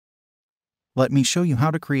Let me show you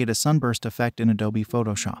how to create a sunburst effect in Adobe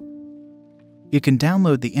Photoshop. You can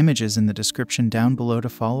download the images in the description down below to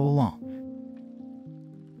follow along.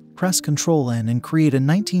 Press Ctrl-N and create a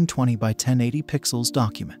 1920 by 1080 pixels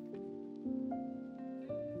document.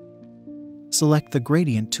 Select the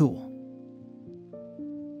Gradient tool.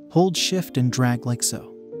 Hold Shift and drag like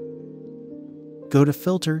so. Go to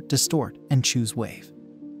Filter, Distort, and choose Wave.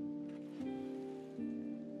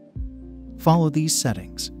 Follow these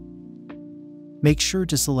settings. Make sure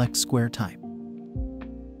to select Square Type.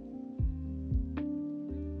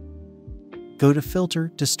 Go to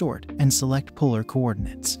Filter, Distort, and select Polar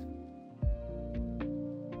Coordinates.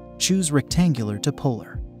 Choose Rectangular to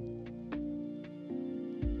Polar.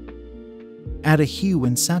 Add a Hue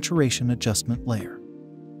and Saturation Adjustment layer.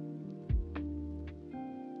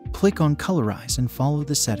 Click on Colorize and follow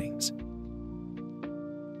the settings.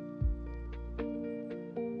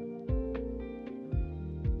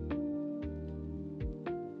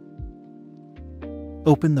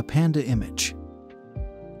 Open the Panda image.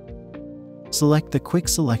 Select the Quick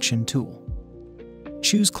Selection tool.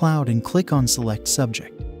 Choose Cloud and click on Select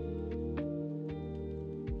Subject.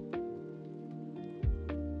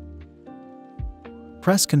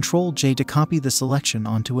 Press Ctrl-J to copy the selection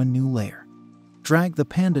onto a new layer. Drag the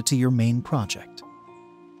panda to your main project.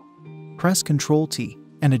 Press Ctrl-T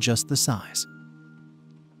and adjust the size.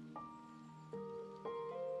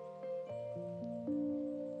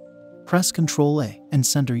 Press Ctrl-A and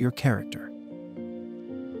center your character.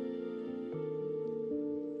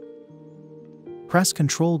 Press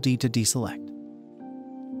Ctrl-D to deselect.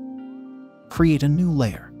 Create a new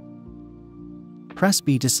layer. Press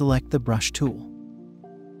B to select the brush tool.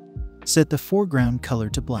 Set the foreground color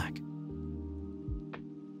to black.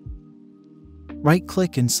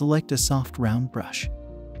 Right-click and select a soft round brush.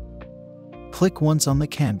 Click once on the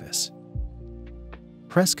canvas.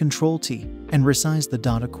 Press Ctrl-T and resize the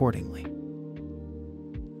dot accordingly.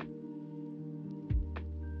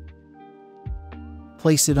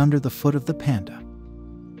 Place it under the foot of the panda.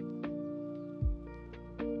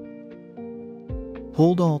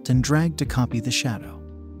 Hold Alt and drag to copy the shadow.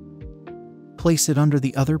 Place it under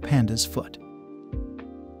the other panda's foot.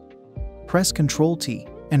 Press Ctrl-T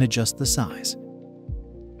and adjust the size.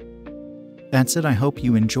 That's it. I hope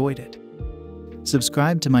you enjoyed it.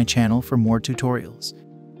 Subscribe to my channel for more tutorials.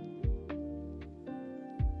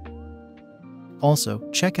 Also,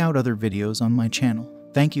 check out other videos on my channel.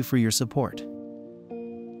 Thank you for your support.